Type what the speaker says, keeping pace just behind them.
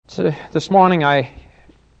So this morning,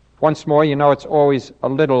 once more, it's always a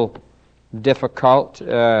little difficult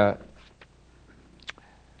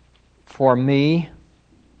for me.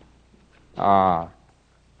 I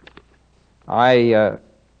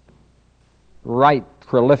write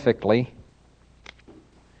prolifically,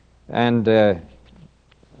 and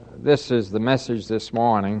this is the message this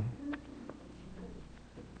morning,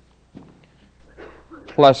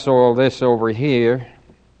 plus all this over here.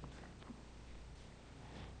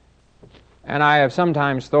 And I have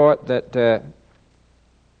sometimes thought that,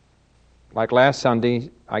 like last Sunday,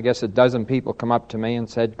 I guess a dozen people come up to me and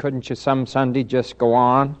said, couldn't you some Sunday just go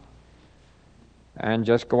on and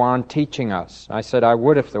just go on teaching us? I said I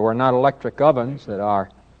would if there were not electric ovens that are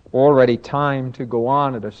already timed to go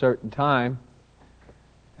on at a certain time,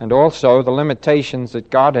 and also the limitations that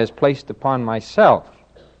God has placed upon myself.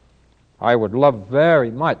 I would love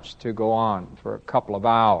very much to go on for a couple of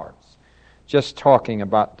hours, just talking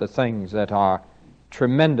about the things that are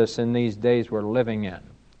tremendous in these days we're living in.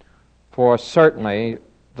 For certainly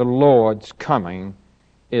the Lord's coming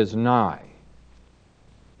is nigh.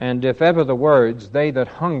 And if ever the words, they that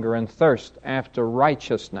hunger and thirst after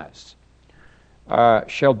righteousness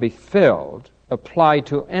shall be filled, apply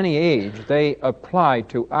to any age, they apply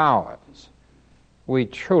to ours. We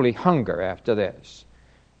truly hunger after this.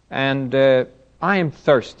 And I am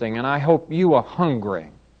thirsting, and I hope you are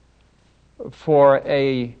hungering for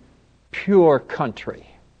a pure country,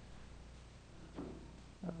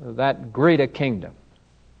 that greater kingdom,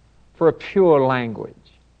 for a pure language.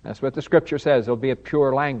 That's what the Scripture says. There'll be a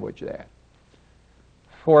pure language there.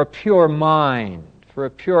 For a pure mind, for a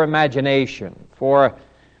pure imagination, for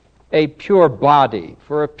a pure body,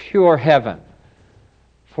 for a pure heaven,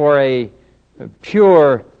 for a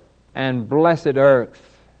pure and blessed earth,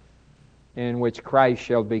 in which Christ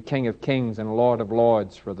shall be King of kings and Lord of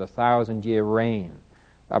lords for the 1,000-year reign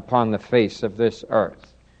upon the face of this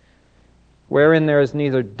earth, wherein there is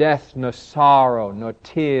neither death, nor sorrow, nor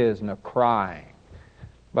tears, nor crying,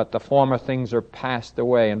 but the former things are passed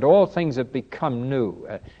away, and all things have become new.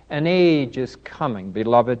 An age is coming,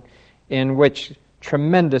 beloved, in which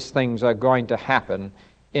tremendous things are going to happen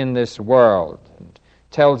in this world. And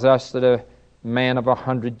tells us that a man of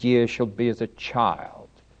 100 years shall be as a child.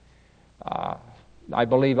 I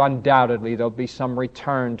believe undoubtedly there'll be some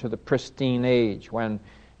return to the pristine age when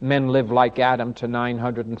men lived like Adam to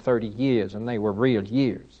 930 years, and they were real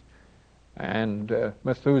years. And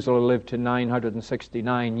Methuselah lived to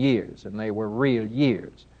 969 years, and they were real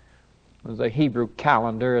years. The Hebrew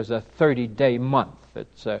calendar is a 30-day month.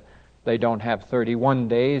 They don't have 31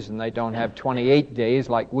 days, and they don't have 28 days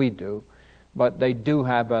like we do, but they do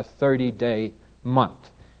have a 30-day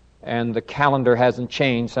month. And the calendar hasn't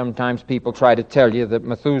changed. Sometimes people try to tell you that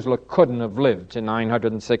Methuselah couldn't have lived to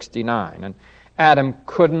 969, and Adam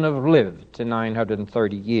couldn't have lived to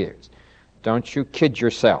 930 years. Don't you kid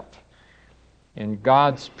yourself. In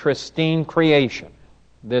God's pristine creation,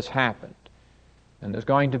 this happened. And there's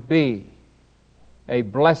going to be a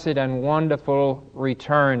blessed and wonderful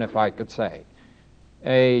return, if I could say,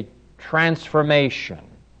 a transformation,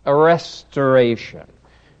 a restoration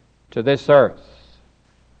to this earth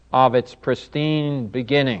of its pristine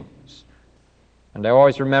beginnings. And I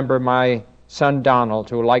always remember my son Donald,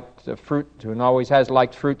 who liked the fruit, who always has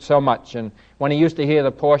liked fruit so much, and when he used to hear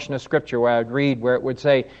the portion of Scripture where I'd read where it would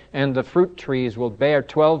say, and the fruit trees will bear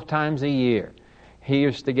 12 times a year, he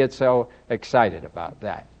used to get so excited about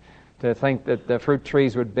that, to think that the fruit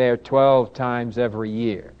trees would bear 12 times every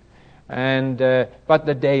year. And but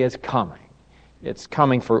the day is coming. It's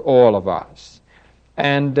coming for all of us.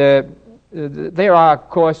 And there are, of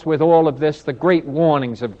course, with all of this, the great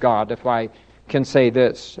warnings of God, if I can say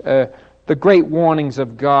this, the great warnings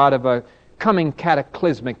of God of a coming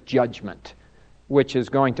cataclysmic judgment which is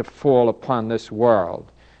going to fall upon this world.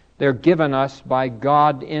 They're given us by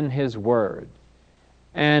God in His Word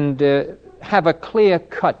and have a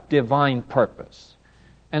clear-cut divine purpose.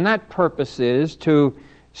 And that purpose is to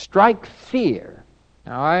strike fear.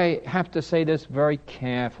 Now, I have to say this very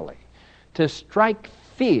carefully. To strike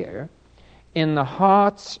fear in the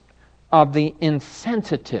hearts of the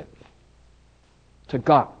insensitive to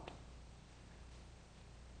God.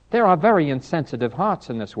 There are very insensitive hearts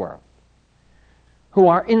in this world who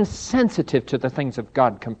are insensitive to the things of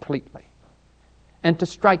God completely, and to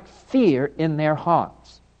strike fear in their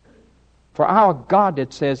hearts. For our God,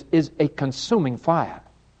 it says, is a consuming fire.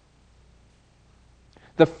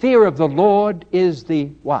 The fear of the Lord is the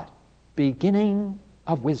what? Beginning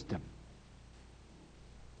of wisdom.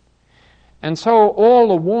 And so all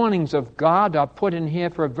the warnings of God are put in here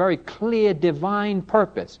for a very clear divine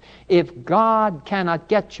purpose. If God cannot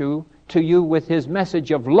get you to you with his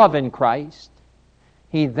message of love in Christ,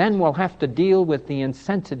 he then will have to deal with the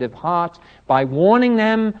insensitive hearts by warning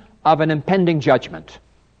them of an impending judgment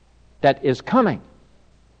that is coming.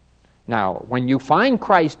 Now, when you find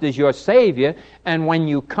Christ as your Savior, and when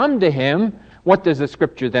you come to him, what does the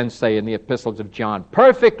Scripture then say in the epistles of John?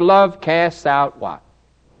 Perfect love casts out what?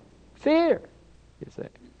 Fear, you see.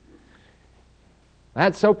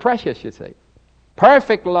 That's so precious, you see.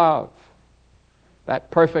 Perfect love.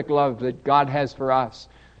 That perfect love that God has for us,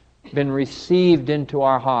 been received into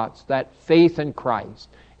our hearts, that faith in Christ,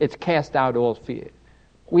 it's cast out all fear.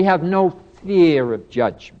 We have no fear of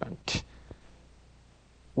judgment.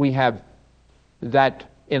 We have that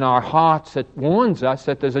in our hearts that warns us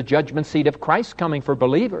that there's a judgment seat of Christ coming for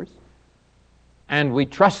believers. And we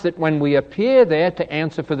trust that when we appear there to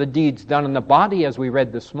answer for the deeds done in the body, as we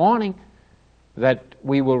read this morning, that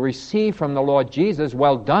we will receive from the Lord Jesus,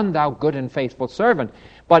 well done, thou good and faithful servant.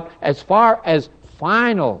 But as far as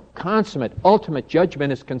final, consummate, ultimate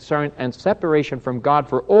judgment is concerned and separation from God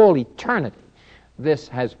for all eternity, this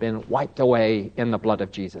has been wiped away in the blood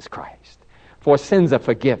of Jesus Christ. For sins are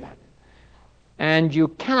forgiven. And you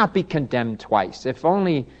cannot be condemned twice. If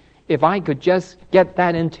I could just get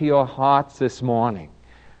that into your hearts this morning,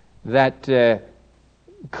 that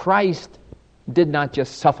Christ did not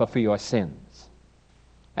just suffer for your sins,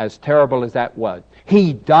 as terrible as that was.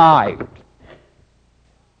 He died.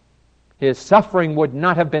 His suffering would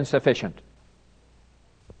not have been sufficient.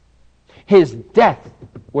 His death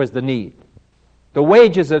was the need. The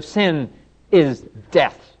wages of sin is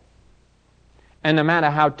death. And no matter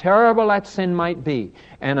how terrible that sin might be,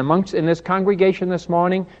 and in this congregation this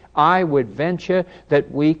morning, I would venture that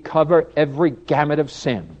we cover every gamut of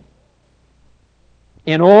sin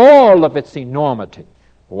in all of its enormity.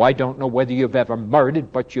 Oh, I don't know whether you've ever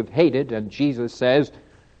murdered, but you've hated, and Jesus says,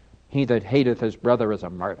 he that hateth his brother is a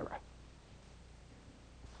murderer.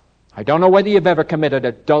 I don't know whether you've ever committed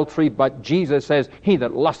adultery, but Jesus says, he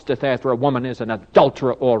that lusteth after a woman is an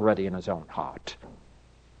adulterer already in his own heart.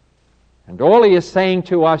 And all he is saying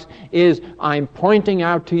to us is, I'm pointing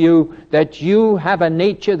out to you that you have a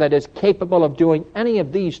nature that is capable of doing any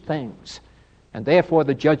of these things, and therefore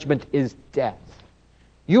the judgment is death.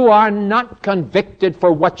 You are not convicted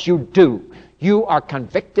for what you do. You are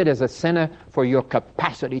convicted as a sinner for your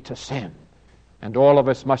capacity to sin. And all of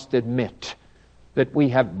us must admit that we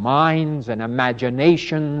have minds and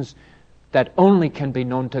imaginations that only can be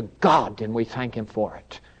known to God, and we thank him for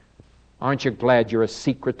it. Aren't you glad you're a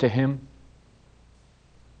secret to him?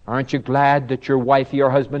 Aren't you glad that your wife or your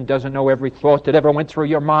husband doesn't know every thought that ever went through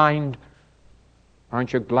your mind?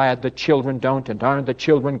 Aren't you glad the children don't? And aren't the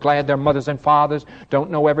children glad their mothers and fathers don't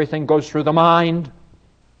know everything goes through the mind?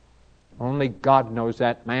 Only God knows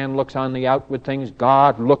that. Man looks on the outward things.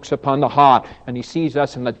 God looks upon the heart, and he sees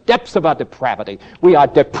us in the depths of our depravity. We are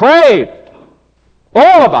depraved,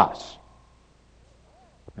 all of us.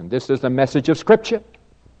 And this is the message of Scripture.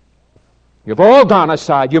 You've all gone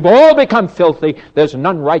aside. You've all become filthy. There's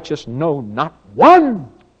none righteous, no, not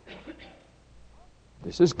one.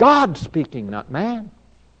 This is God speaking, not man,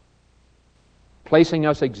 placing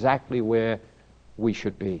us exactly where we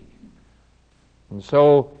should be. And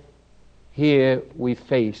so here we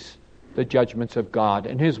face the judgments of God,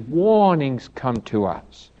 and his warnings come to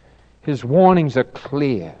us. His warnings are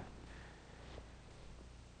clear.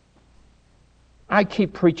 I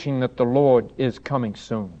keep preaching that the Lord is coming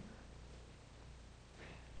soon.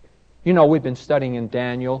 You know, we've been studying in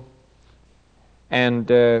Daniel, and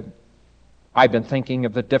I've been thinking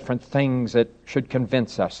of the different things that should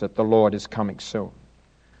convince us that the Lord is coming soon.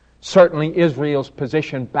 Certainly Israel's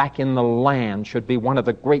position back in the land should be one of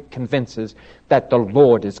the great convinces that the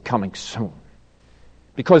Lord is coming soon.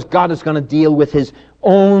 Because God is going to deal with his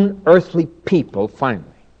own earthly people finally.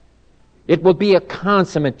 It will be a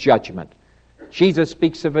consummate judgment. Jesus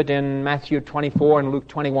speaks of it in Matthew 24 and Luke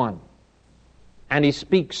 21. And he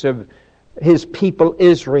speaks of his people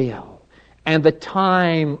Israel and the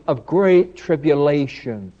time of great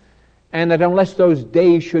tribulation, and that unless those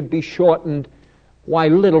days should be shortened, why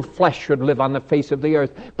little flesh should live on the face of the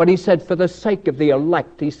earth. But he said, for the sake of the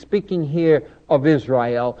elect, he's speaking here of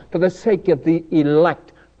Israel, for the sake of the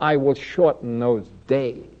elect, I will shorten those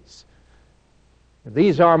days.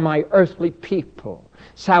 These are my earthly people.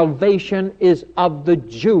 Salvation is of the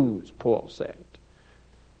Jews, Paul said.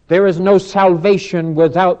 There is no salvation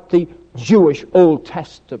without the Jewish Old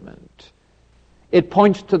Testament. It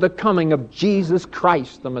points to the coming of Jesus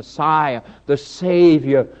Christ, the Messiah, the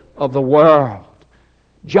Savior of the world.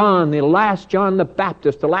 John the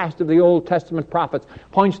Baptist, the last of the Old Testament prophets,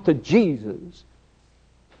 points to Jesus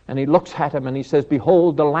And he looks at him and he says,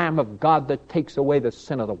 "Behold the Lamb of God that takes away the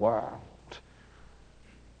sin of the world."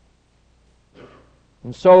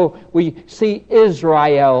 And so we see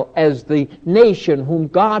Israel as the nation whom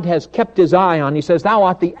God has kept his eye on. He says, "Thou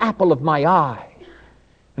art the apple of my eye."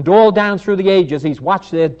 And all down through the ages, he's watched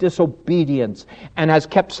their disobedience and has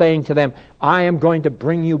kept saying to them, "I am going to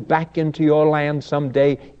bring you back into your land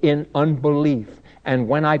someday in unbelief. And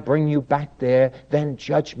when I bring you back there, then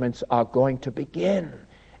judgments are going to begin."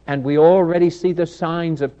 And we already see the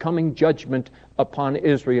signs of coming judgment upon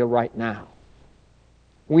Israel right now.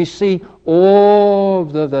 We see all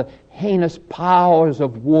the heinous powers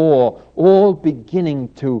of war all beginning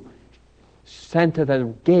to center their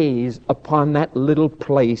gaze upon that little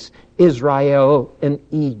place, Israel and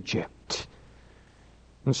Egypt.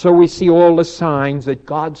 And so we see all the signs that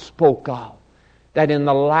God spoke of, that in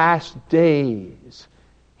the last days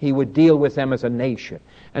he would deal with them as a nation.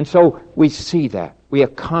 And so we see that. We are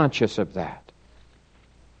conscious of that.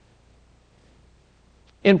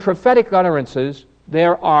 In prophetic utterances,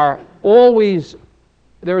 there is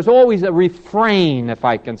always a refrain, if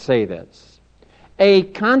I can say this, a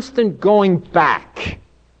constant going back.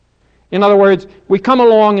 In other words, we come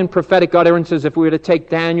along in prophetic utterances if we were to take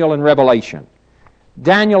Daniel and Revelation.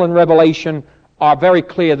 Daniel and Revelation are very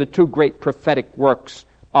clear the two great prophetic works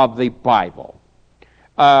of the Bible.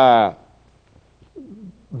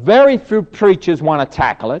 Very few preachers want to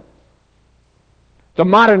tackle it. The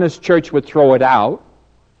modernist church would throw it out.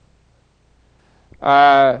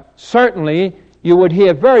 Certainly, you would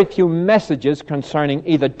hear very few messages concerning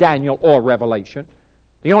either Daniel or Revelation.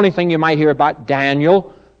 The only thing you might hear about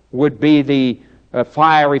Daniel would be the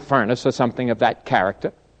fiery furnace or something of that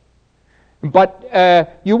character.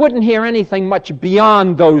 But you wouldn't hear anything much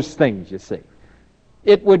beyond those things, you see.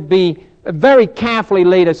 It would be very carefully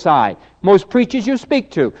laid aside. Most preachers you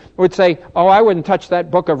speak to would say, "Oh, I wouldn't touch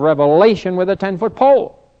that book of Revelation with a 10-foot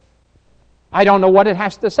pole. I don't know what it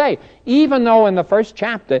has to say." Even though in the first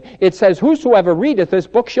chapter it says, "Whosoever readeth this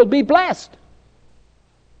book shall be blessed."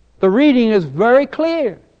 The reading is very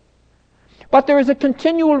clear. But there is a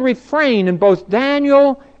continual refrain in both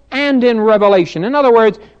Daniel and in Revelation. In other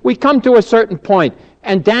words, we come to a certain point,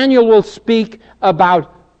 and Daniel will speak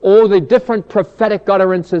about all the different prophetic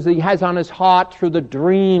utterances he has on his heart through the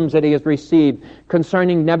dreams that he has received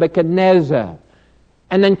concerning Nebuchadnezzar,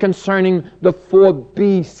 and then concerning the four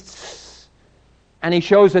beasts. And he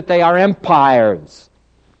shows that they are empires,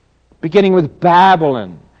 beginning with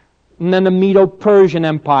Babylon, and then the Medo-Persian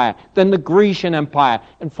Empire, then the Grecian Empire,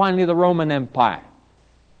 and finally the Roman Empire.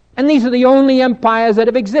 And these are the only empires that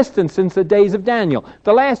have existed since the days of Daniel.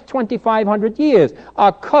 The last 2,500 years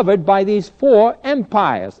are covered by these four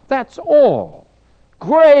empires. That's all.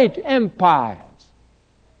 Great empires.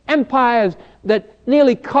 Empires that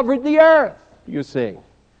nearly covered the earth, you see.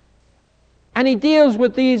 And he deals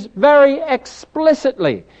with these very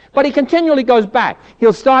explicitly. But he continually goes back.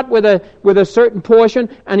 He'll start with a certain portion,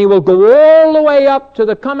 and he will go all the way up to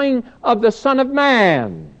the coming of the Son of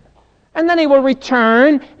Man. And then he will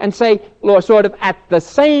return and say, Lord, sort of at the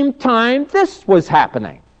same time this was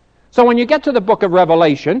happening. So when you get to the book of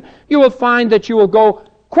Revelation, you will find that you will go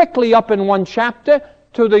quickly up in one chapter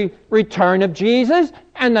to the return of Jesus,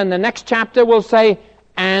 and then the next chapter will say,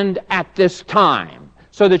 and at this time.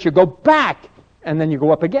 So that you go back, and then you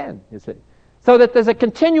go up again, you see. So that there's a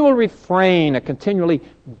continual refrain, a continually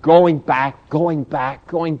going back,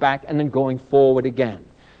 and then going forward again.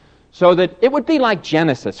 So that it would be like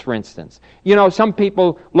Genesis, for instance. You know, some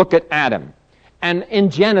people look at Adam, and in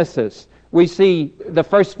Genesis, we see the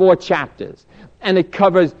first 4 chapters, and it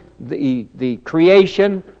covers the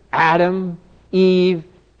creation, Adam, Eve,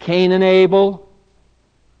 Cain and Abel,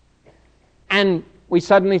 and we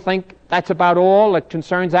suddenly think that's about all that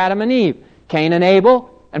concerns Adam and Eve. Cain and Abel,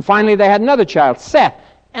 and finally they had another child, Seth,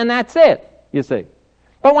 and that's it, you see.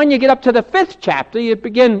 But when you get up to the 5th chapter, you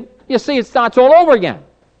see it starts all over again.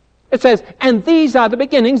 It says, and these are the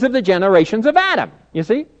beginnings of the generations of Adam. You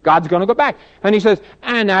see, God's going to go back. And he says,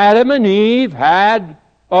 and Adam and Eve had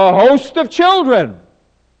a host of children.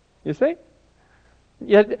 You see?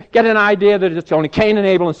 You get an idea that it's only Cain and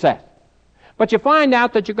Abel and Seth. But you find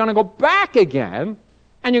out that you're going to go back again,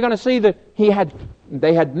 and you're going to see that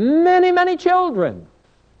they had many, many children.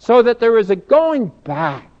 So that there is a going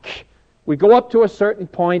back. We go up to a certain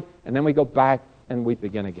point, and then we go back, and we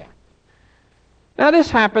begin again. Now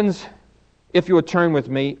this happens, if you would turn with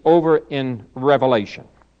me, over in Revelation.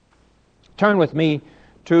 Turn with me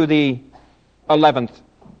to the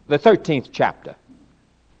 13th chapter.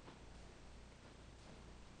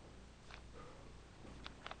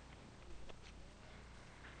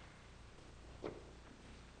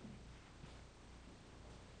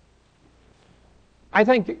 I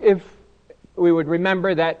think if we would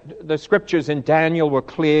remember that the scriptures in Daniel were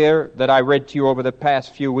clear, that I read to you over the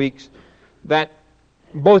past few weeks, that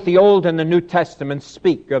both the Old and the New Testament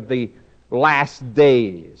speak of the last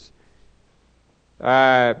days.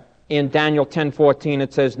 In Daniel 10:14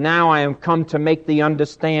 it says, "Now I am come to make thee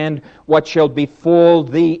understand what shall befall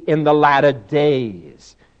thee in the latter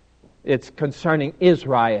days." It's concerning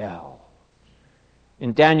Israel.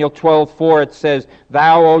 In Daniel 12:4 it says,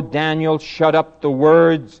 "Thou, O Daniel, shut up the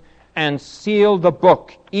words and seal the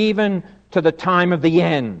book, even to the time of the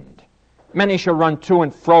end. Many shall run to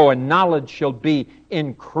and fro, and knowledge shall be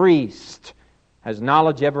increased." Has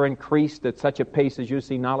knowledge ever increased at such a pace as you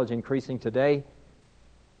see knowledge increasing today?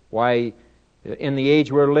 Why, in the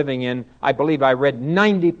age we're living in, I believe I read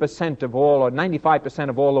 90% of all, or 95%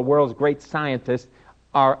 of all the world's great scientists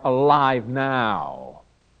are alive now.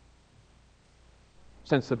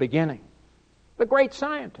 Since the beginning. The great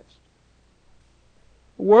scientists.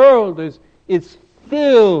 The world is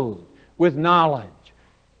filled with knowledge.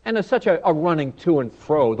 And there's such a running to and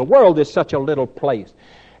fro. The world is such a little place.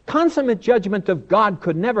 Consummate judgment of God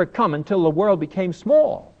could never come until the world became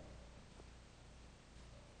small.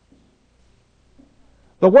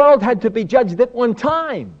 The world had to be judged at one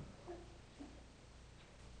time.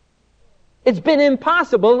 It's been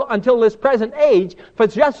impossible until this present age for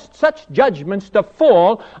just such judgments to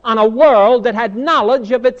fall on a world that had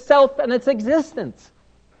knowledge of itself and its existence.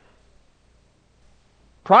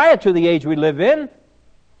 Prior to the age we live in,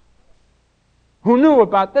 who knew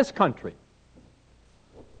about this country?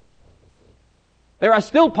 There are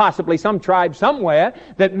still possibly some tribes somewhere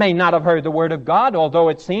that may not have heard the Word of God, although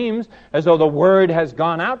it seems as though the Word has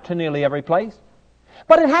gone out to nearly every place.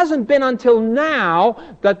 But it hasn't been until now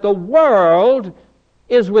that the world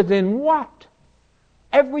is within what?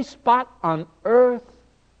 Every spot on earth,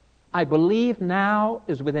 I believe now,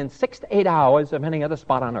 is within 6 to 8 hours of any other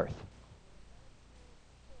spot on earth.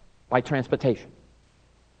 By transportation.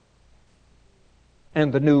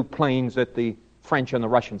 And the new planes that the French and the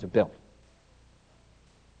Russians have built.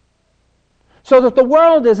 So that the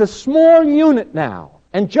world is a small unit now,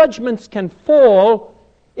 and judgments can fall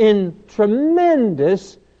in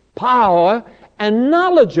tremendous power, and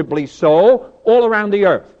knowledgeably so, all around the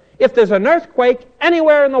earth. If there's an earthquake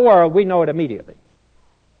anywhere in the world, we know it immediately.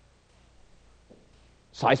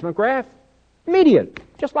 Seismograph, immediate,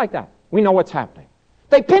 just like that. We know what's happening.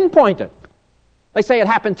 They pinpoint it. They say it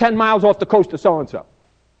happened 10 miles off the coast of so-and-so.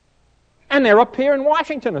 And they're up here in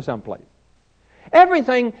Washington or someplace.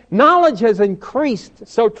 Everything, knowledge has increased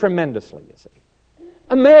so tremendously, you see.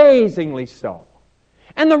 Amazingly so.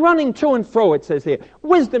 And the running to and fro, it says here,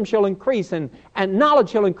 wisdom shall increase and knowledge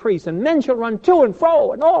shall increase, and men shall run to and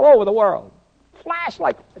fro and all over the world. Flash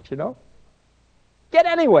like that, you know. Get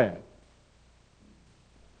anywhere.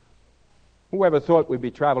 Whoever thought we'd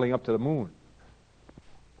be traveling up to the moon?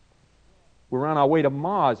 We're on our way to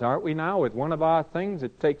Mars, aren't we now, with one of our things?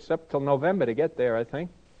 It takes up till November to get there, I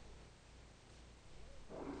think.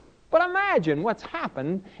 But imagine what's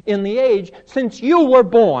happened in the age since you were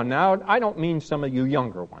born. Now, I don't mean some of you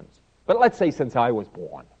younger ones, but let's say since I was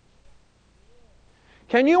born.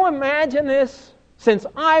 Can you imagine this? Since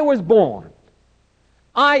I was born,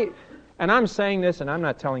 and I'm saying this and I'm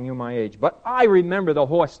not telling you my age, but I remember the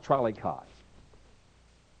horse trolley cars.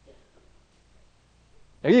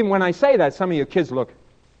 Now, even when I say that, some of you kids look,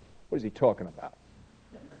 what is he talking about?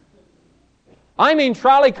 I mean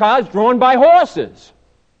trolley cars drawn by horses.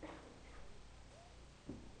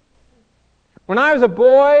 When I was a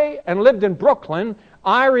boy and lived in Brooklyn,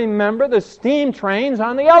 I remember the steam trains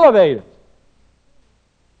on the elevators.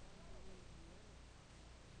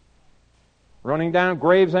 Running down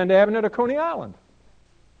Gravesend Avenue to Coney Island.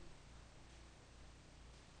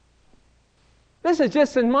 This is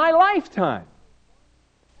just in my lifetime.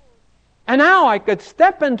 And now I could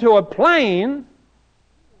step into a plane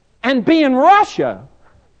and be in Russia.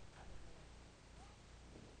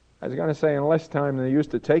 I was going to say in less time than they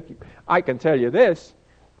used to take you. I can tell you this.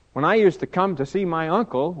 When I used to come to see my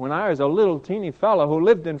uncle, when I was a little teeny fellow who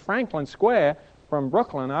lived in Franklin Square from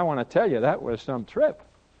Brooklyn, I want to tell you that was some trip.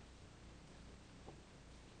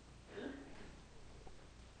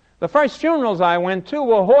 The first funerals I went to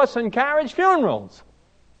were horse and carriage funerals.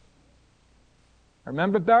 I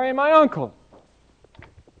remember burying my uncle.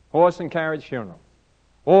 Horse and carriage funeral.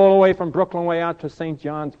 All the way from Brooklyn way out to St.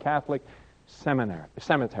 John's Catholic Cemetery.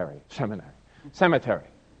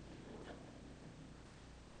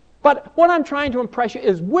 But what I'm trying to impress you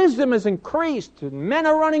is wisdom has increased. And men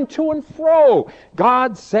are running to and fro.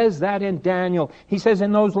 God says that in Daniel. He says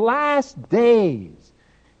in those last days,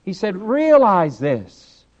 he said, realize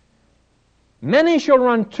this. Many shall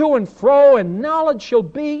run to and fro, and knowledge shall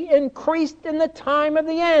be increased in the time of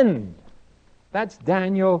the end. That's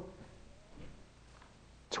Daniel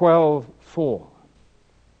 12:4.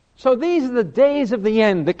 So these are the days of the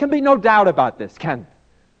end. There can be no doubt about this, can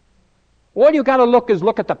there? All you've got to look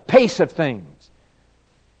at the pace of things.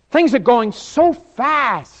 Things are going so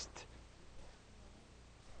fast.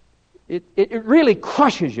 It really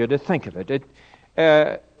crushes you to think of it.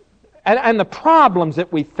 And the problems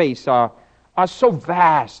that we face are so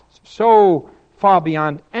vast, so far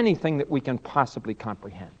beyond anything that we can possibly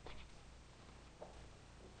comprehend.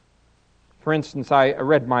 For instance, I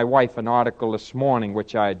read my wife an article this morning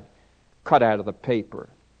which I'd cut out of the paper.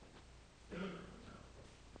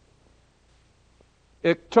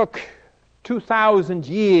 It took 2,000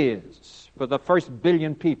 years for the first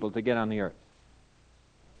billion people to get on the earth.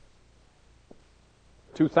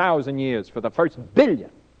 2,000 years for the first billion.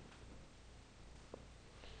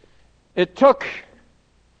 It took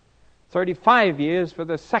 35 years for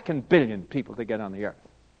the second billion people to get on the earth.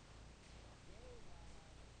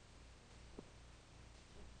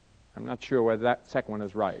 I'm not sure whether that second one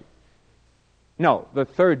is right. No, the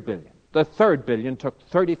third billion. The third billion took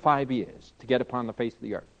 35 years to get upon the face of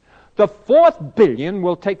the earth. The fourth billion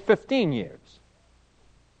will take 15 years.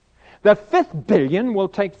 The fifth billion will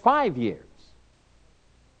take 5 years.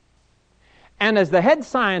 And as the head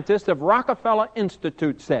scientist of Rockefeller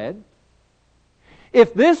Institute said,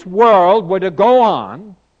 if this world were to go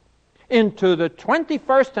on into the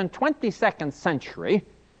 21st and 22nd century,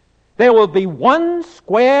 there will be 1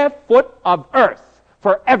 square foot of earth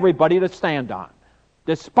for everybody to stand on,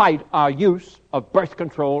 despite our use of birth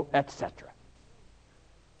control, etc.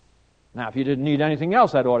 Now, if you didn't need anything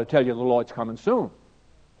else, that ought to tell you the Lord's coming soon.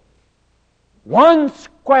 1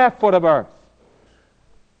 square foot of earth.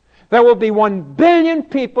 There will be 1 billion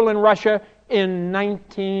people in Russia in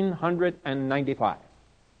 1995.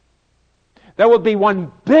 There will be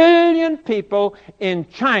 1 billion people in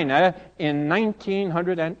China in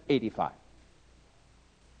 1985.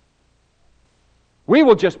 We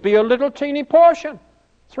will just be a little teeny portion.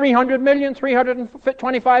 300 million,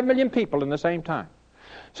 325 million people in the same time.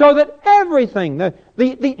 So that everything,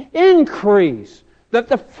 the increase, that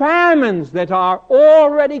the famines that are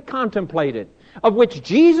already contemplated, of which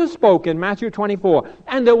Jesus spoke in Matthew 24,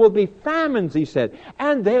 and there will be famines, he said,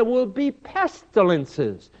 and there will be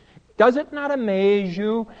pestilences. Does it not amaze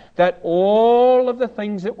you that all of the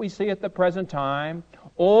things that we see at the present time,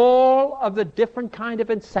 all of the different kind of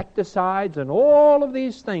insecticides and all of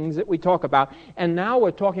these things that we talk about, and now we're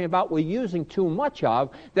talking about we're using too much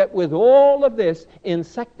of, that with all of this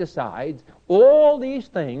insecticides, all these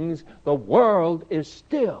things, the world is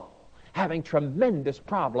still having tremendous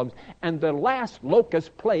problems, and the last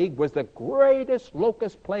locust plague was the greatest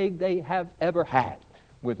locust plague they have ever had,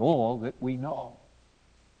 with all that we know.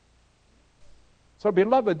 So,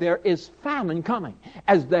 beloved, there is famine coming.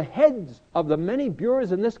 As the heads of the many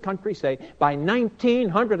bureaus in this country say, by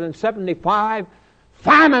 1975,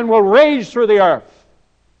 famine will rage through the earth.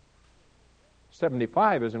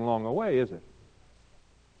 75 isn't long away, is it?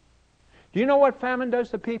 Do you know what famine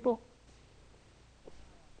does to people?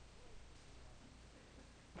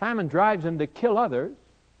 Famine drives them to kill others,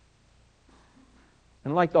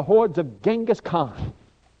 and like the hordes of Genghis Khan,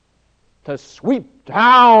 to sweep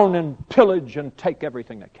down and pillage and take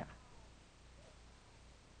everything they can.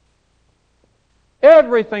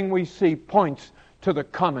 Everything we see points to the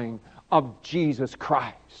coming of Jesus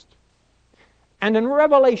Christ. And in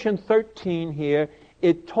Revelation 13 here,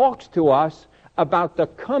 it talks to us about the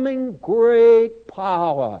coming great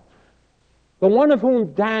power, the one of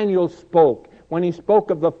whom Daniel spoke when he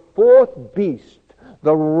spoke of the fourth beast,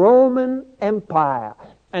 the Roman Empire.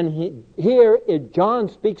 And John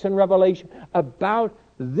speaks in Revelation about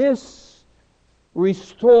this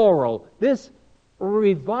restoral, this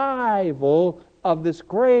revival of this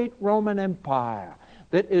great Roman Empire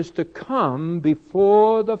that is to come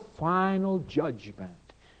before the final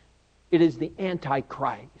judgment. It is the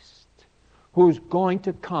Antichrist who's going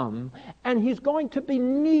to come, and he's going to be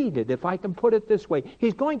needed, if I can put it this way.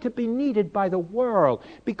 He's going to be needed by the world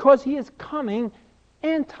because he is coming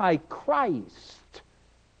Antichrist.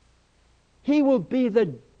 He will be the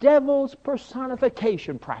devil's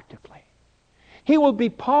personification, practically. He will be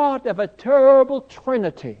part of a terrible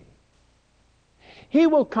trinity. He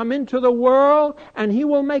will come into the world and he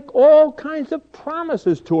will make all kinds of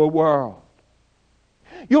promises to a world.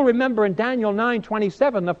 You'll remember in Daniel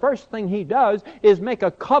 9:27, the first thing he does is make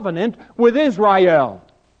a covenant with Israel.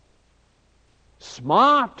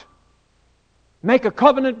 Smart. Make a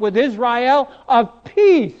covenant with Israel of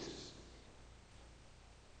peace.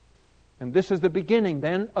 And this is the beginning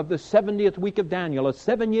then of the 70th week of Daniel, a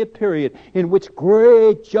 7-year period in which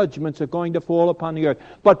great judgments are going to fall upon the earth,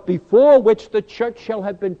 but before which the church shall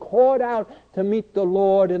have been called out to meet the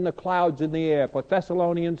Lord in the clouds in the air. For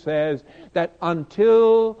Thessalonians says that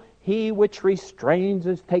until he which restrains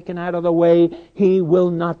is taken out of the way, he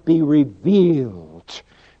will not be revealed.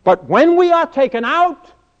 But when we are taken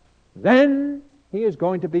out, then he is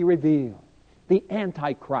going to be revealed. The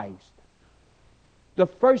Antichrist. The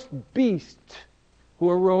first beast who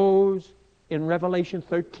arose in Revelation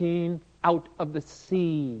 13 out of the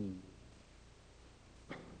sea.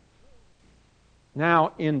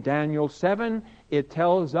 Now, in Daniel 7, it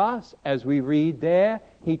tells us, as we read there,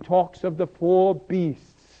 he talks of the 4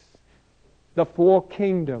 beasts, the 4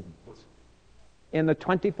 kingdoms. In the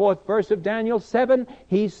 24th verse of Daniel 7,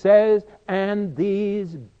 he says, and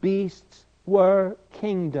these beasts were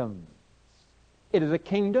kingdoms. It is a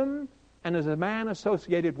kingdom, and there's a man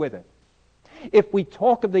associated with it. If we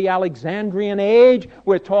talk of the Alexandrian age,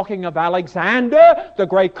 we're talking of Alexander, the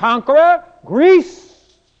great conqueror,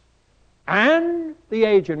 Greece, and the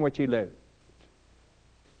age in which he lived.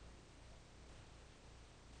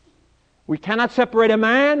 We cannot separate a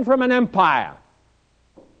man from an empire.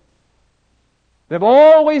 They've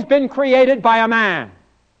always been created by a man,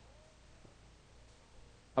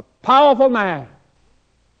 a powerful man.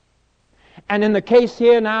 And in the case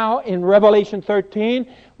here now, in Revelation 13,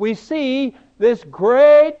 we see this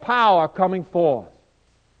great power coming forth.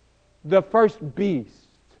 The first beast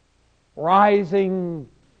rising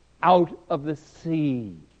out of the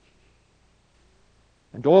sea.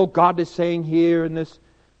 And all God is saying here in this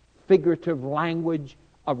figurative language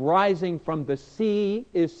of rising from the sea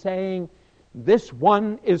is saying, this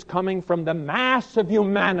one is coming from the mass of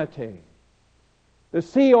humanity. The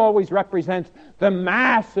sea always represents the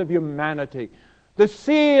mass of humanity. The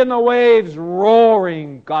sea and the waves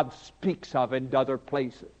roaring, God speaks of in other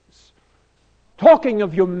places. Talking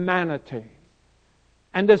of humanity.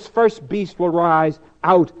 And this first beast will rise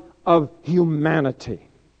out of humanity.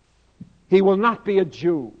 He will not be a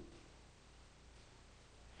Jew.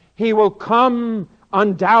 He will come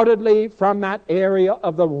undoubtedly from that area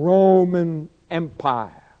of the Roman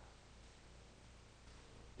Empire.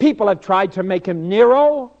 People have tried to make him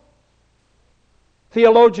Nero.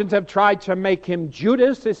 Theologians have tried to make him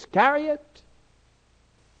Judas Iscariot.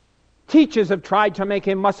 Teachers have tried to make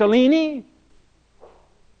him Mussolini.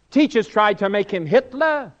 Teachers tried to make him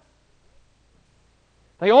Hitler.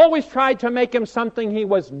 They always tried to make him something he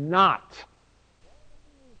was not.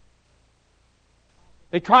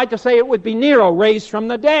 They tried to say it would be Nero raised from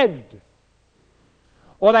the dead.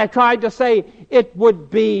 Or they tried to say it would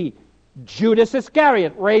be Judas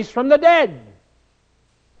Iscariot raised from the dead.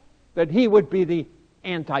 That he would be the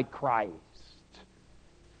Antichrist.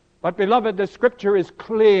 But beloved, the Scripture is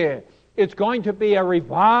clear. It's going to be a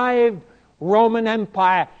revived Roman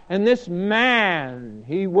Empire. And this man,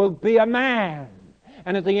 he will be a man.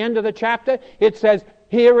 And at the end of the chapter, it says,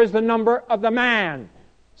 here is the number of the man.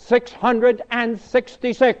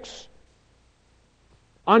 666.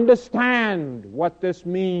 Understand what this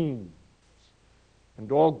means. And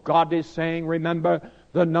all God is saying, remember,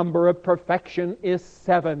 the number of perfection is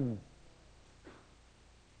 7.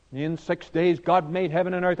 In 6 days God made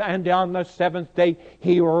heaven and earth, and on the 7th day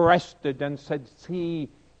He rested and said, see,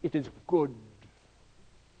 it is good.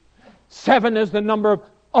 7 is the number of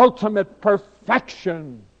ultimate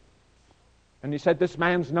perfection. And He said this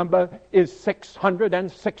man's number is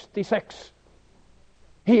 666.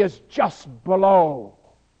 He is just below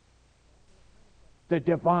the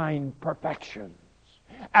divine perfections.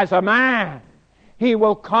 As a man, He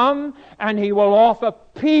will come and He will offer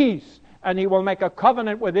peace, and He will make a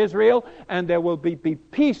covenant with Israel, and there will be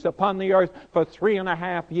peace upon the earth for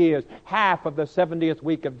 3.5 years, half of the 70th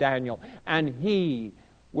week of Daniel. And He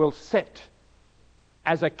will sit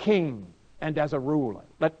as a king and as a ruler.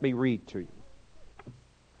 Let me read to you.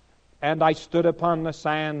 And I stood upon the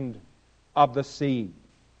sand of the sea.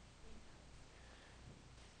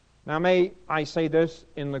 Now may I say this,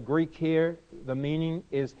 in the Greek here, the meaning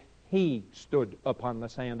is He stood upon the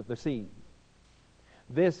sand of the sea.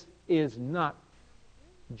 This is not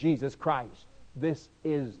Jesus Christ. This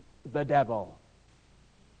is the devil.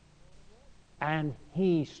 And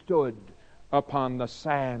he stood upon the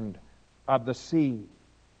sand of the sea,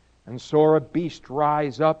 and saw a beast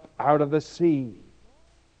rise up out of the sea,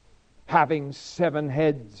 having 7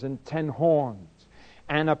 heads and 10 horns,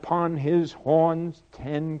 and upon his horns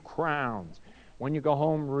 10 crowns. When you go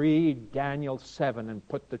home, read Daniel 7 and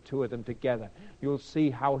put the two of them together. You'll see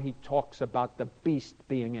how he talks about the beast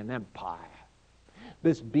being an empire.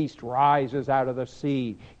 This beast rises out of the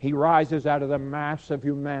sea. He rises out of the mass of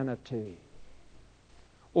humanity.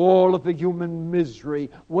 All of the human misery,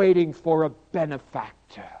 waiting for a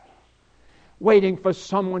benefactor, waiting for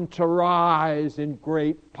someone to rise in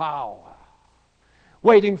great power,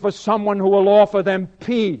 waiting for someone who will offer them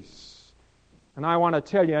peace. And I want to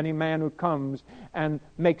tell you, any man who comes and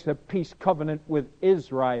makes a peace covenant with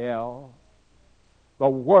Israel, the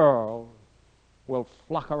world will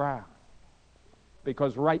flock around.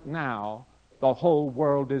 Because right now, the whole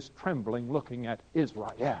world is trembling looking at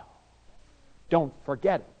Israel. Don't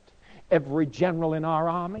forget it. Every general in our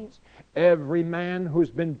armies, every man who's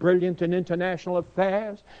been brilliant in international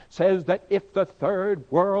affairs says that if the Third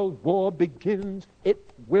World War begins,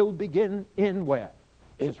 it will begin in where?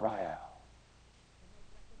 Israel.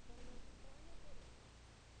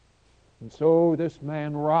 And so this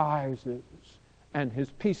man rises, and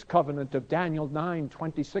his peace covenant of Daniel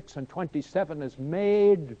 9:26 and 27 is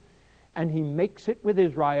made, and he makes it with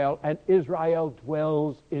Israel, and Israel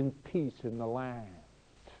dwells in peace in the land.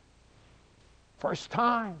 First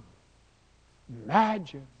time.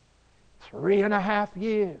 Imagine, 3.5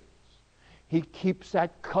 years. He keeps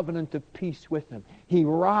that covenant of peace with them. He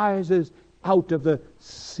rises out of the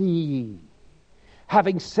sea,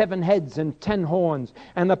 having 7 heads and 10 horns,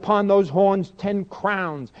 and upon those horns 10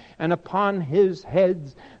 crowns, and upon his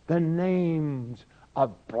heads the names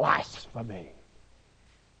of blasphemy.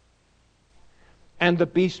 And the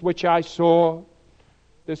beast which I saw,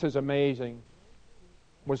 this is amazing,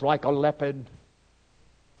 was like a leopard,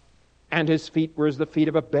 and his feet were as the feet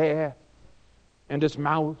of a bear, and his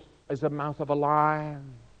mouth as the mouth of a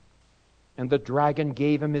lion. And the dragon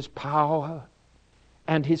gave him his power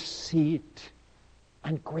and his seat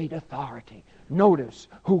and great authority. Notice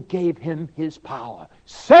who gave him his power.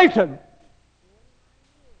 Satan!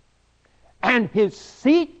 And his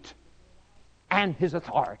seat and his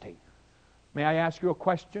authority. May I ask you a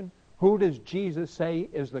question? Who does Jesus say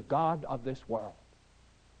is the God of this world?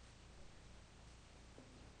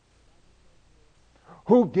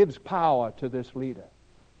 Who gives power to this leader?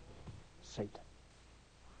 Satan.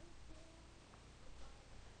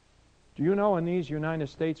 Do you know in these United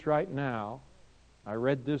States right now, I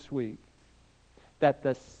read this week, that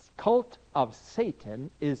the cult of Satan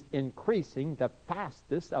is increasing the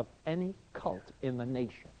fastest of any cult in the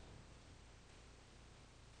nation.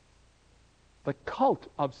 The cult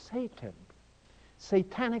of Satan,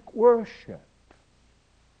 satanic worship,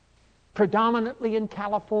 predominantly in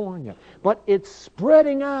California, but it's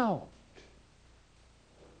spreading out.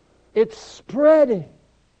 It's spreading.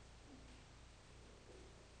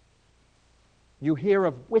 You hear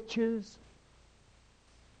of witches.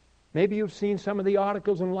 Maybe you've seen some of the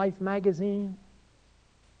articles in Life magazine.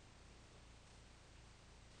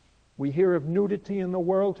 We hear of nudity in the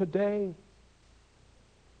world today.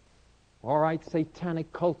 All right,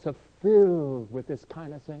 satanic cults are filled with this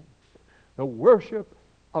kind of thing. The worship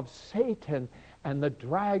of Satan, and the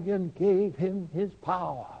dragon gave him his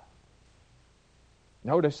power.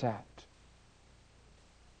 Notice that.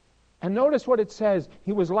 And notice what it says.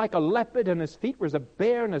 He was like a leopard, and his feet was a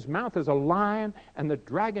bear, and his mouth is a lion, and the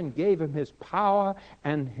dragon gave him his power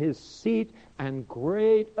and his seat and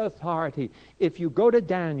great authority. If you go to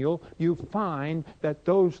Daniel, you find that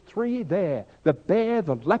those 3 there, the bear,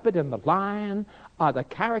 the leopard, and the lion, are the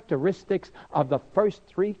characteristics of the first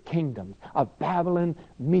 3 kingdoms of Babylon,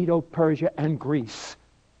 Medo-Persia, and Greece.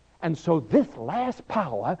 And so this last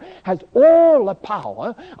power has all the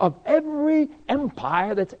power of every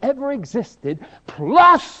empire that's ever existed,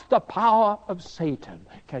 plus the power of Satan.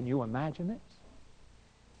 Can you imagine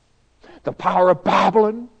this? The power of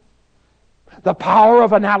Babylon, the power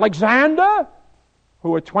of an Alexander,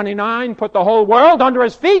 who at 29 put the whole world under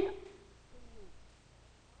his feet.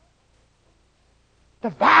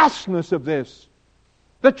 The vastness of this,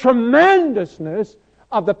 the tremendousness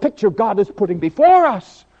of the picture God is putting before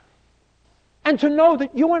us. And to know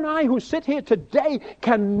that you and I who sit here today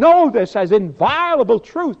can know this as inviolable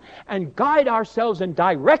truth and guide ourselves and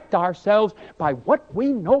direct ourselves by what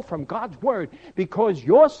we know from God's Word. Because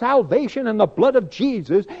your salvation in the blood of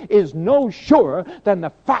Jesus is no surer than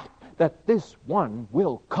the fact that this one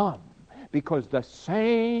will come. Because the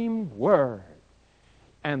same Word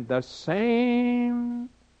and the same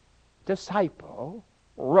disciple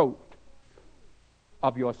wrote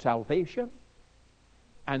of your salvation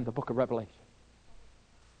and the book of Revelation.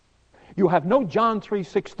 You have no John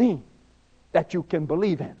 3:16 that you can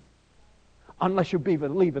believe in unless you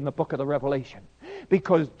believe in the book of the Revelation.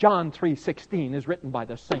 Because John 3:16 is written by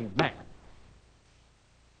the same man.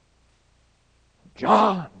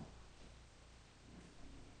 John.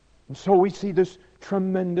 And so we see this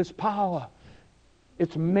tremendous power.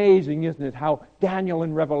 It's amazing, isn't it, how Daniel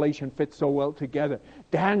and Revelation fit so well together.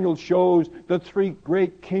 Daniel shows the three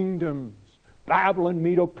great kingdoms, Babylon,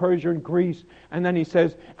 Medo-Persia, and Greece. And then he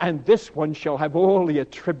says, and this one shall have all the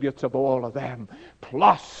attributes of all of them.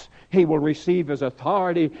 Plus, he will receive his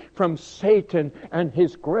authority from Satan and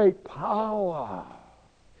his great power.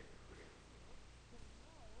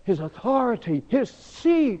 His authority, his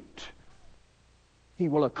seat. He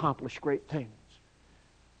will accomplish great things.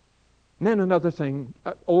 And then another thing,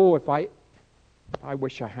 if I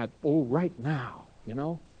wish I had, right now,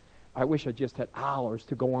 I wish I just had hours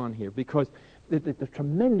to go on here, because the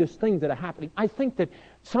tremendous things that are happening. I think that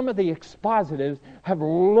some of the expositors have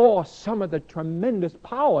lost some of the tremendous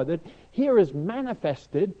power that here is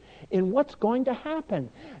manifested in what's going to happen.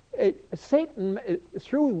 Satan,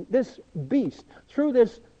 through this beast, through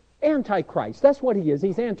this Antichrist, that's what he is.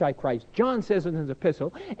 He's Antichrist. John says in his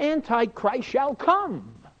epistle, Antichrist shall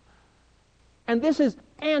come. And this is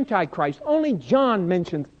Antichrist. Only John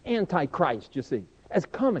mentions Antichrist, you see, as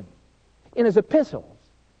coming in his epistles.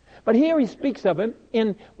 But here he speaks of him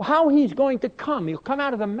in how he's going to come. He'll come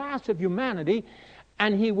out of the mass of humanity,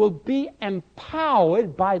 and he will be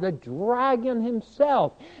empowered by the dragon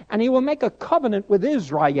himself. And he will make a covenant with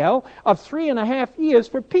Israel of 3.5 years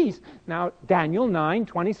for peace. Now, Daniel 9,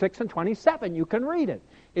 26 and 27, you can read it.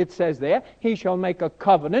 It says there, he shall make a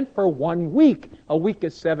covenant for 1 week. A week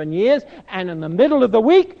is 7 years. And in the middle of the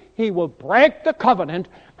week, he will break the covenant.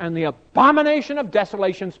 And the abomination of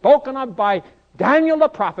desolation spoken of by Daniel the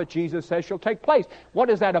prophet, Jesus says, shall take place. What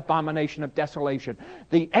is that abomination of desolation?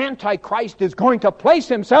 The Antichrist is going to place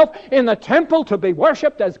himself in the temple to be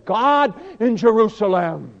worshipped as God in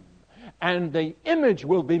Jerusalem. And the image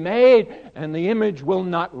will be made, and the image will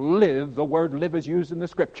not live. The word live is used in the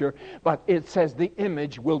Scripture, but it says the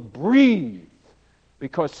image will breathe,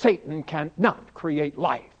 because Satan cannot create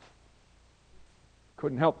life.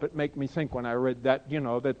 Couldn't help but make me think when I read that,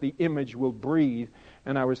 that the image will breathe.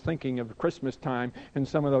 And I was thinking of Christmas time and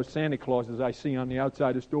some of those Santa Clauses I see on the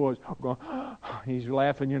outside of stores going, he's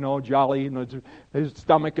laughing, jolly, and his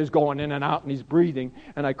stomach is going in and out and he's breathing.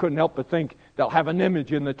 And I couldn't help but think they'll have an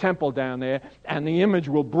image in the temple down there, and the image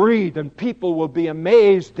will breathe, and people will be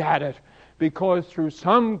amazed at it, because through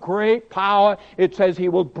some great power, it says he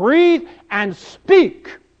will breathe and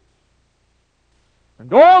speak,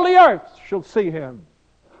 and all the earth shall see him.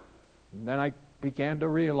 And then I began to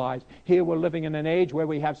realize here we're living in an age where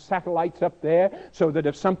we have satellites up there, so that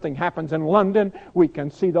if something happens in London, we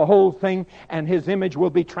can see the whole thing, and his image will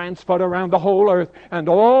be transferred around the whole earth, and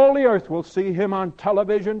all the earth will see him on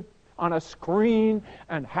television, on a screen,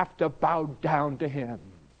 and have to bow down to him.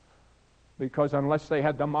 Because unless they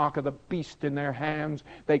had the mark of the beast in their hands,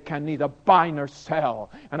 they can neither buy nor sell.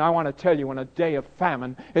 And I want to tell you, in a day of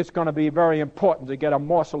famine, it's going to be very important to get a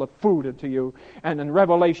morsel of food into you. And in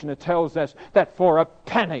Revelation it tells us that for a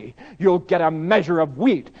penny, you'll get a measure of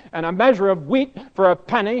wheat. And a measure of wheat for a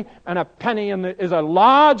penny, and a penny is a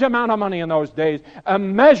large amount of money in those days. A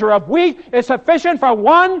measure of wheat is sufficient for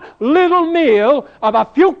one little meal of a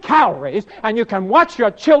few calories, and you can watch your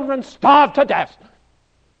children starve to death.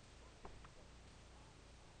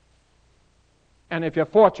 And if you're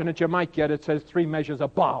fortunate, you might get, it says, 3 measures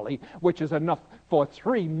of barley, which is enough for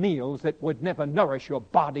 3 meals that would never nourish your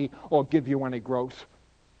body or give you any growth.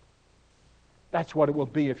 That's what it will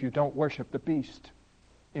be if you don't worship the beast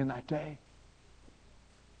in that day.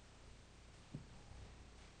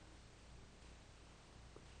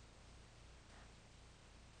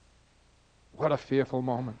 What a fearful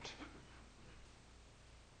moment.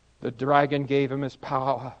 The dragon gave him his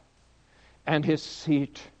power and his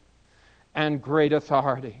seat and great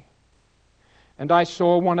authority. And I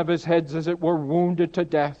saw one of his heads as it were wounded to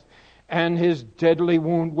death, and his deadly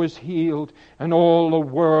wound was healed, and all the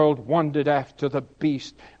world wondered after the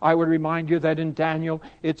beast. I would remind you that in Daniel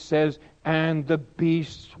it says, and the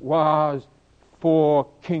beast was 4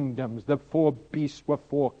 kingdoms. The 4 beasts were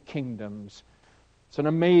 4 kingdoms. It's an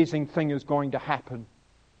amazing thing is going to happen.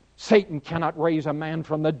 Satan cannot raise a man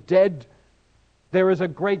from the dead. There is a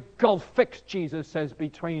great gulf fixed, Jesus says,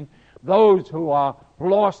 between those who are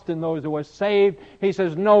lost and those who are saved. He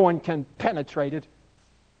says no one can penetrate it.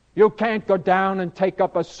 You can't go down and take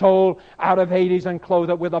up a soul out of Hades and clothe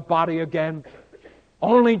it with a body again.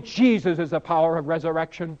 Only Jesus is the power of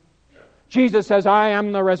resurrection. Jesus says, I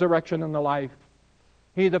am the resurrection and the life.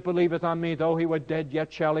 He that believeth on me, though he were dead,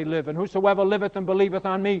 yet shall he live. And whosoever liveth and believeth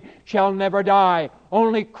on me shall never die.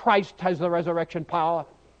 Only Christ has the resurrection power.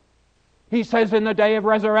 He says in the day of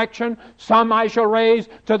resurrection, some I shall raise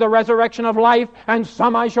to the resurrection of life, and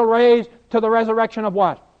some I shall raise to the resurrection of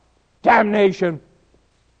what? Damnation.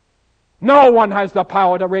 No one has the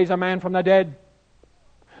power to raise a man from the dead.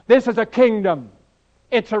 This is a kingdom.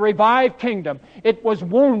 It's a revived kingdom. It was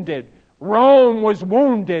wounded. Rome was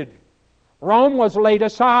wounded. Rome was laid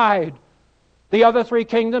aside. The other three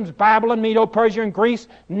kingdoms, Babylon, Medo-Persia, and Greece,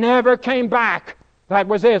 never came back. That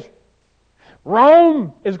was it.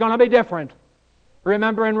 Rome is going to be different.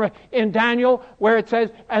 Remember in Daniel where it says,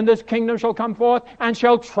 and this kingdom shall come forth and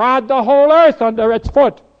shall trod the whole earth under its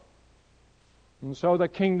foot. And so the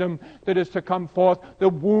kingdom that is to come forth, the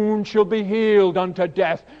wound shall be healed unto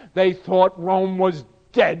death. They thought Rome was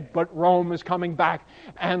dead, but Rome is coming back.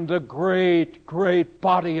 And the great, great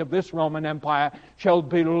body of this Roman Empire shall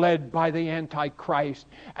be led by the Antichrist.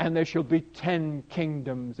 And there shall be 10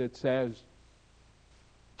 kingdoms, it says.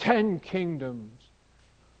 10 kingdoms.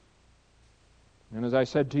 And as I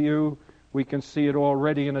said to you, we can see it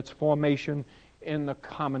already in its formation in the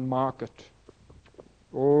common market.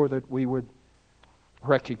 Oh, that we would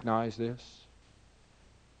recognize this.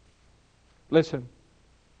 Listen,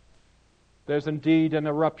 there's indeed an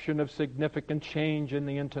eruption of significant change in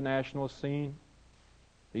the international scene.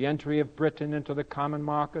 The entry of Britain into the common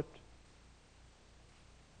market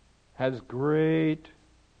has great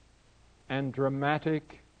and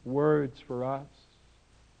dramatic words for us.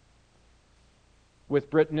 With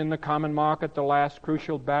Britain in the common market, the last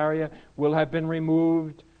crucial barrier will have been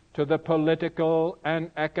removed to the political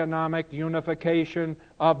and economic unification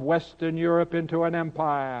of Western Europe into an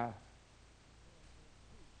empire.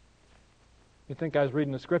 You'd think I was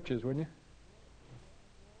reading the scriptures, wouldn't you?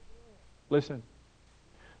 Listen.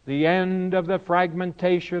 The end of the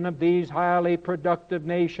fragmentation of these highly productive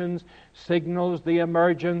nations signals the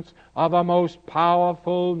emergence of a most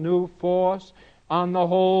powerful new force on the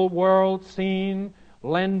whole world scene,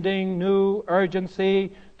 lending new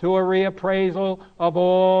urgency to a reappraisal of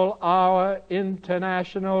all our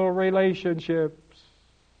international relationships.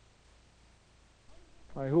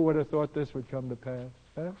 Why, who would have thought this would come to pass?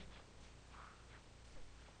 Huh?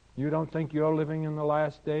 You don't think you're living in the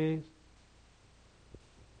last days?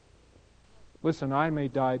 Listen, I may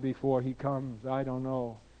die before He comes. I don't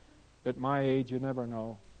know. At my age, you never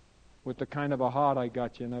know. With the kind of a heart I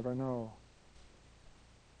got, you never know.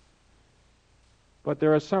 But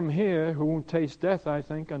there are some here who won't taste death, I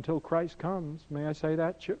think, until Christ comes. May I say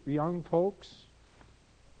that, young folks?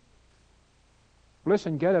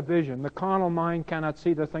 Listen, get a vision. The carnal mind cannot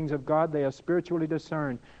see the things of God. They are spiritually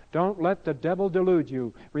discerned. Don't let the devil delude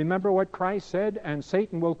you. Remember what Christ said, and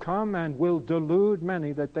Satan will come and will delude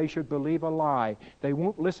many that they should believe a lie. They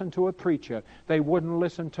won't listen to a preacher. They wouldn't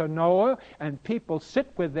listen to Noah, and people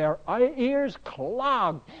sit with their ears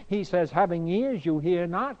clogged. He says, having ears you hear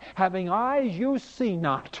not, having eyes you see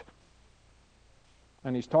not.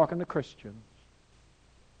 And he's talking to Christians.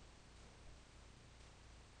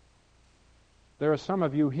 There are some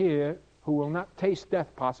of you here who will not taste death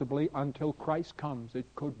possibly until Christ comes. It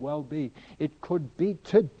could well be. It could be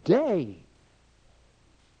today.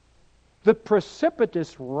 The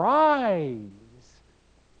precipitous rise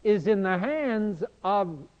is in the hands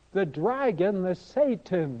of the dragon, the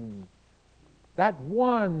Satan. That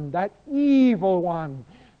one, that evil one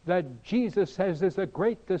that Jesus says is the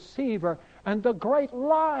great deceiver and the great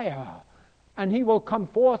liar. And he will come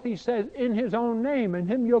forth, he says, in his own name, and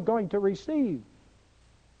him you're going to receive.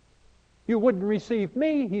 You wouldn't receive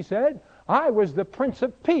me, he said. I was the Prince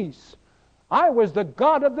of Peace. I was the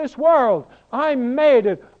God of this world. I made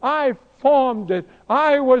it. I formed it.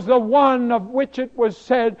 I was the one of which it was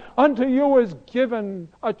said, unto you is given,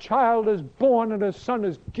 a child is born and a son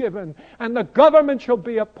is given, and the government shall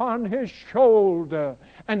be upon his shoulder.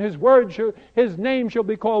 And his name shall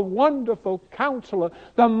be called Wonderful Counselor,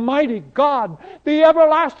 the Mighty God, the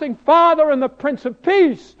Everlasting Father, and the Prince of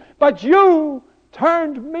Peace. But you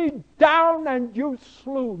turned me down and you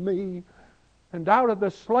slew me. And out of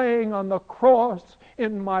the slaying on the cross,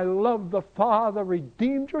 in my love the Father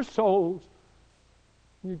redeemed your souls.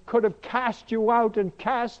 He could have cast you out and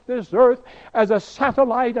cast this earth as a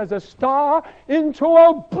satellite, as a star, into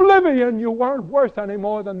oblivion. You weren't worth any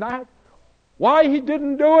more than that. Why He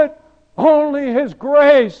didn't do it? Only His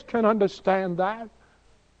grace can understand that.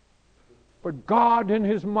 But God in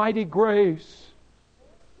His mighty grace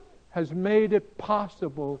has made it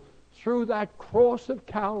possible through that cross of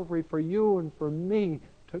Calvary for you and for me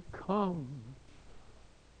to come.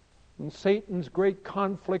 And Satan's great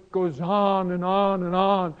conflict goes on and on and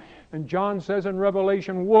on. And John says in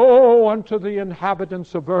Revelation, woe unto the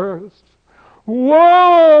inhabitants of earth.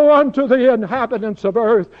 Woe unto the inhabitants of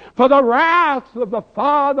earth, for the wrath of the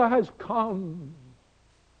Father has come.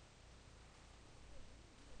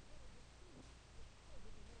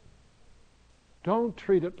 Don't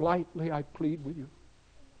treat it lightly, I plead with you.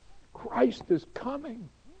 Christ is coming.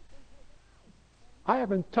 I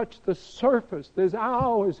haven't touched the surface. There's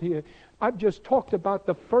hours here. I've just talked about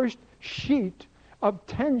the first sheet of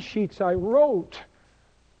 10 sheets I wrote.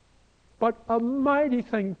 But a mighty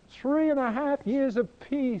thing, 3.5 years of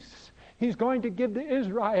peace He's going to give to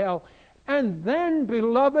Israel. And then,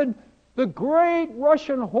 beloved, the great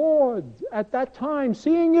Russian hordes at that time,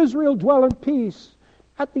 seeing Israel dwell in peace,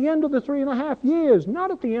 at the end of the 3.5 years,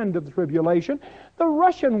 not at the end of the tribulation. The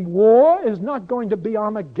Russian war is not going to be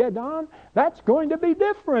Armageddon. That's going to be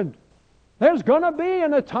different. There's going to be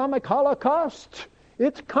an atomic holocaust.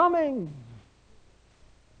 It's coming.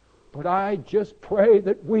 But I just pray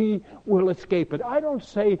that we will escape it. I don't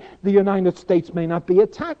say the United States may not be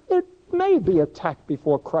attacked. It may be attacked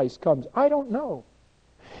before Christ comes. I don't know.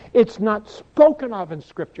 It's not spoken of in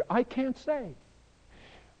Scripture. I can't say.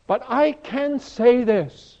 But I can say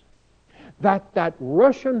this, that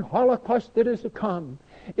Russian Holocaust that is to come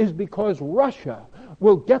is because Russia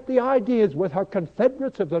will get the ideas with her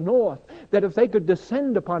confederates of the north that if they could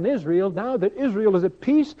descend upon Israel, now that Israel is at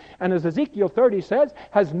peace, and as Ezekiel 30 says,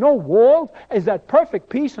 has no walls, is at perfect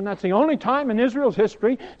peace, and that's the only time in Israel's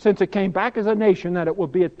history since it came back as a nation that it will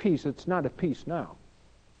be at peace. It's not at peace now.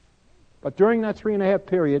 But during that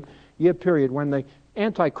 3.5 year period when the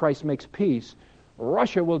Antichrist makes peace,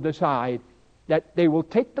 Russia will decide that they will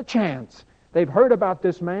take the chance. They've heard about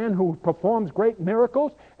this man who performs great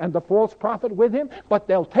miracles and the false prophet with him, but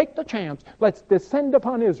they'll take the chance. Let's descend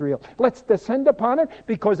upon Israel. Let's descend upon it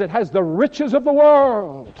because it has the riches of the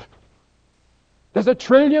world. There's $1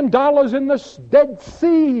 trillion in the Dead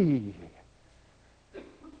Sea.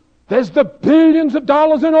 There's the billions of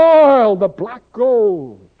dollars in oil, the black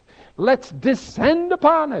gold. Let's descend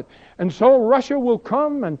upon it. And so Russia will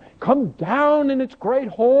come down in its great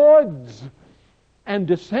hordes and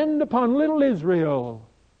descend upon little Israel.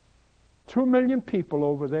 2 million people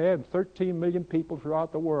over there and 13 million people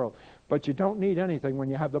throughout the world. But you don't need anything when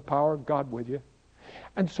you have the power of God with you.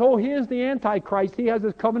 And so here's the Antichrist. He has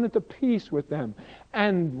his covenant of peace with them.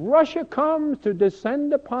 And Russia comes to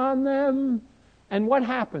descend upon them. And what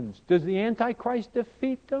happens? Does the Antichrist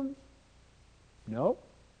defeat them? No.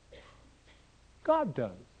 God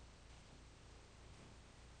does.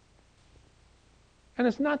 And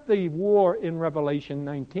it's not the war in Revelation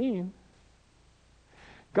 19.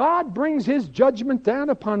 God brings His judgment down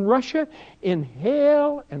upon Russia in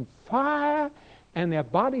hail and fire, and their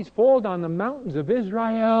bodies fall on the mountains of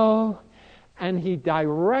Israel, and He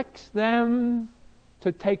directs them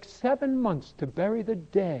to take 7 months to bury the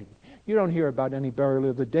dead. You don't hear about any burial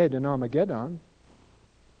of the dead in Armageddon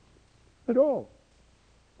at all.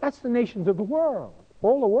 That's the nations of the world.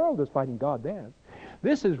 All the world is fighting God then.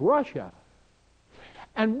 This is Russia.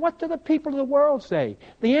 And what do the people of the world say?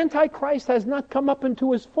 The Antichrist has not come up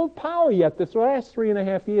into his full power yet, this last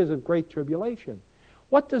 3.5 years of great tribulation.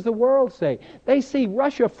 What does the world say? They see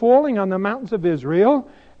Russia falling on the mountains of Israel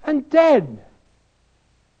and dead.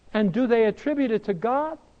 And do they attribute it to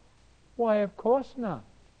God? Why, of course not.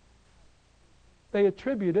 They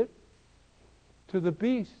attribute it to the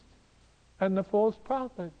beast and the false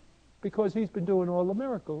prophet, because he's been doing all the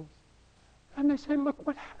miracles. And they say, look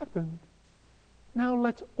what happened. Now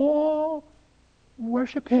let's all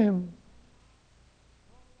worship him.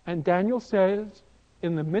 And Daniel says,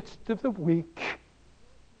 in the midst of the week,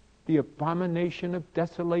 the abomination of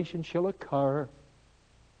desolation shall occur,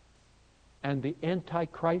 and the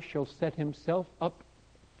Antichrist shall set himself up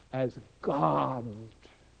as God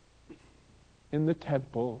in the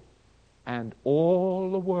temple, and all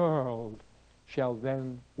the world shall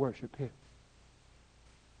then worship him.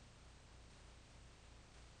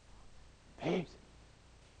 Amazing.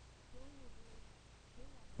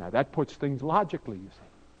 Now that puts things logically, you see.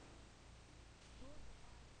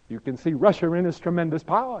 You can see Russia in its tremendous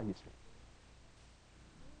power, you see.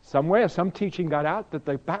 Somewhere, some teaching got out that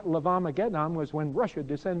the Battle of Armageddon was when Russia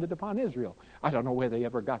descended upon Israel. I don't know where they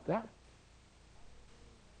ever got that.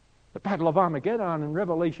 The Battle of Armageddon in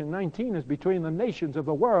Revelation 19 is between the nations of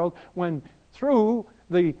the world when through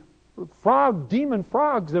the demon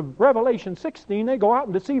frogs of Revelation 16, they go out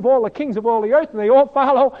and deceive all the kings of all the earth, and they all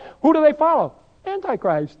follow. Who do they follow?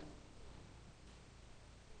 Antichrist.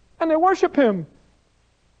 And they worship him.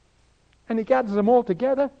 And he gathers them all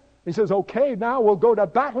together. He says, okay, now we'll go to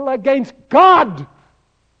battle against God.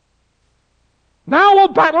 Now we'll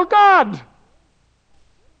battle God.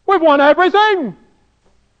 We've won everything.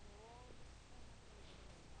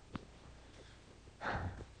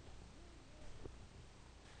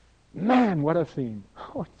 Man, what a theme.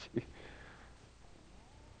 Oh, gee. I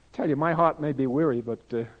tell you, my heart may be weary, but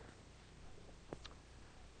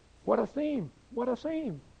what a theme. What a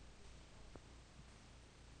theme.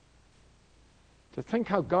 To think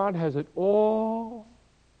how God has it all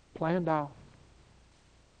planned out.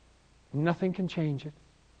 Nothing can change it.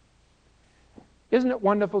 Isn't it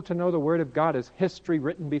wonderful to know the Word of God is history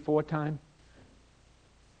written before time?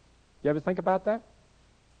 You ever think about that?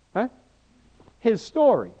 Huh? His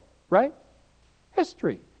story, right?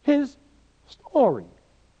 History. His story.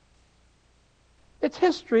 It's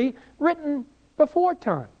history written before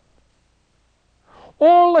time.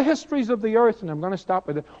 All the histories of the earth, and I'm going to stop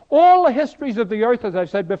with it, all the histories of the earth, as I've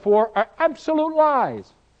said before, are absolute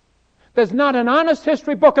lies. There's not an honest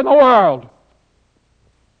history book in the world.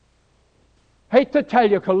 Hate to tell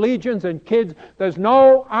you, collegians and kids, there's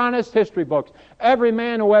no honest history books. Every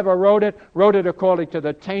man who ever wrote it according to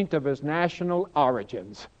the taint of his national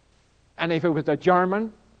origins. And if it was a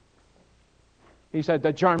German, he said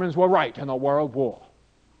the Germans were right in the World War.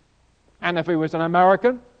 And if he was an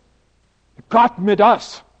American, Gott mit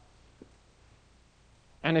us.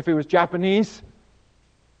 And if he was Japanese,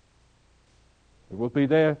 it will be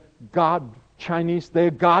their God. Chinese,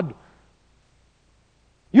 their God.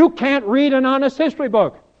 You can't read an honest history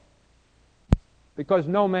book because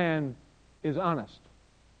no man is honest.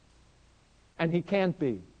 And he can't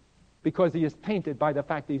be because he is tainted by the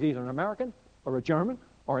fact he's either an American or a German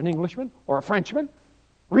or an Englishman or a Frenchman.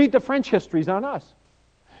 Read the French histories on us.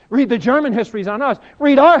 Read the German histories on us.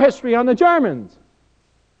 Read our history on the Germans.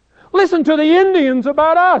 Listen to the Indians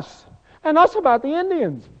about us and us about the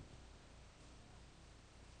Indians.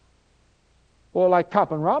 Or like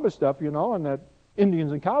cop and robber stuff, and that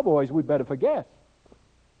Indians and cowboys we better forget.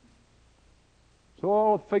 It's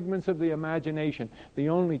all figments of the imagination. The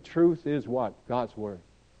only truth is what? God's Word.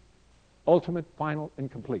 Ultimate, final,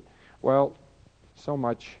 and complete. Well, so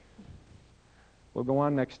much. We'll go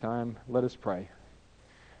on next time. Let us pray.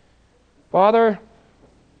 Father,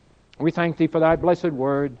 we thank Thee for Thy blessed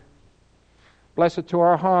Word. Bless it to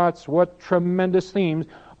our hearts. What tremendous themes.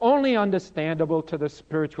 Only understandable to the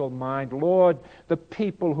spiritual mind. Lord, the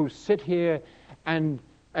people who sit here and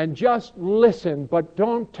just listen, but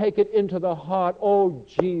don't take it into the heart. Oh,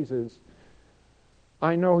 Jesus,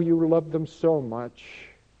 I know You love them so much.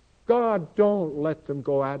 God, don't let them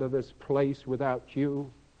go out of this place without You.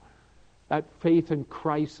 That faith in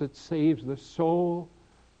Christ that saves the soul.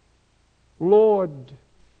 Lord,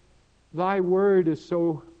 Thy Word is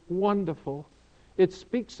so wonderful. It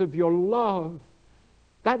speaks of Your love.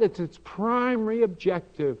 That is its primary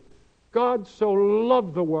objective. God so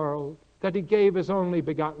loved the world that He gave His only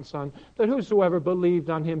begotten Son, that whosoever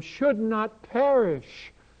believed on Him should not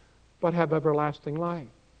perish, but have everlasting life.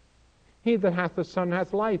 He that hath the Son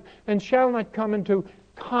hath life, and shall not come into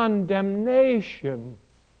condemnation,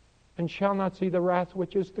 and shall not see the wrath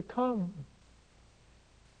which is to come.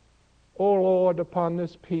 O Lord, upon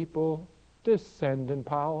this people, descend in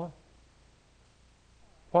power.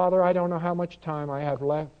 Father, I don't know how much time I have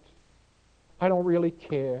left. I don't really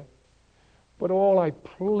care. But all I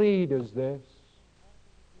plead is this,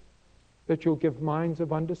 that You'll give minds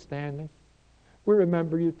of understanding. We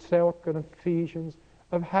remember You talk in Ephesians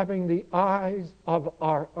of having the eyes of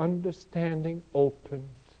our understanding opened.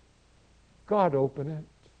 God, open it.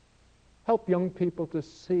 Help young people to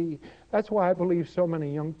see. That's why I believe so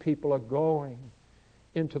many young people are going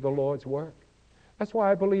into the Lord's work. That's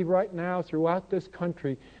why I believe right now throughout this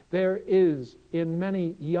country there is in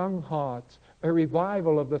many young hearts a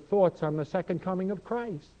revival of the thoughts on the second coming of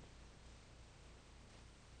Christ.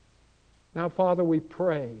 Now, Father, we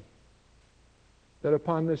pray that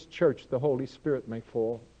upon this church the Holy Spirit may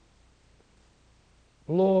fall.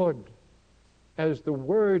 Lord, as the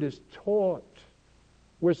Word is taught,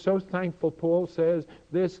 we're so thankful. Paul says,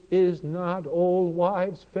 this is not old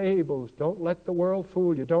wives' fables. Don't let the world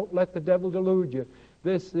fool you. Don't let the devil delude you.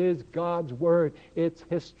 This is God's Word. It's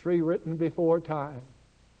history written before time.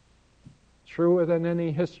 Truer than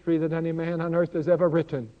any history that any man on earth has ever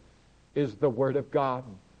written is the Word of God.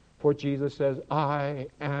 For Jesus says, I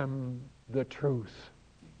am the truth.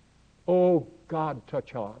 Oh, God,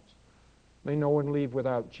 touch hearts. May no one leave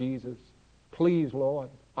without Jesus. Please, Lord,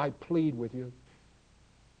 I plead with You.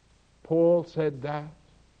 Paul said that.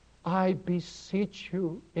 I beseech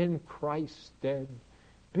you in Christ's stead,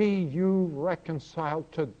 be you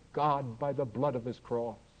reconciled to God by the blood of His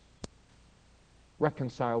cross.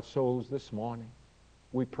 Reconcile souls this morning.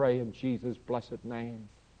 We pray in Jesus' blessed name.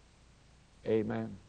 Amen.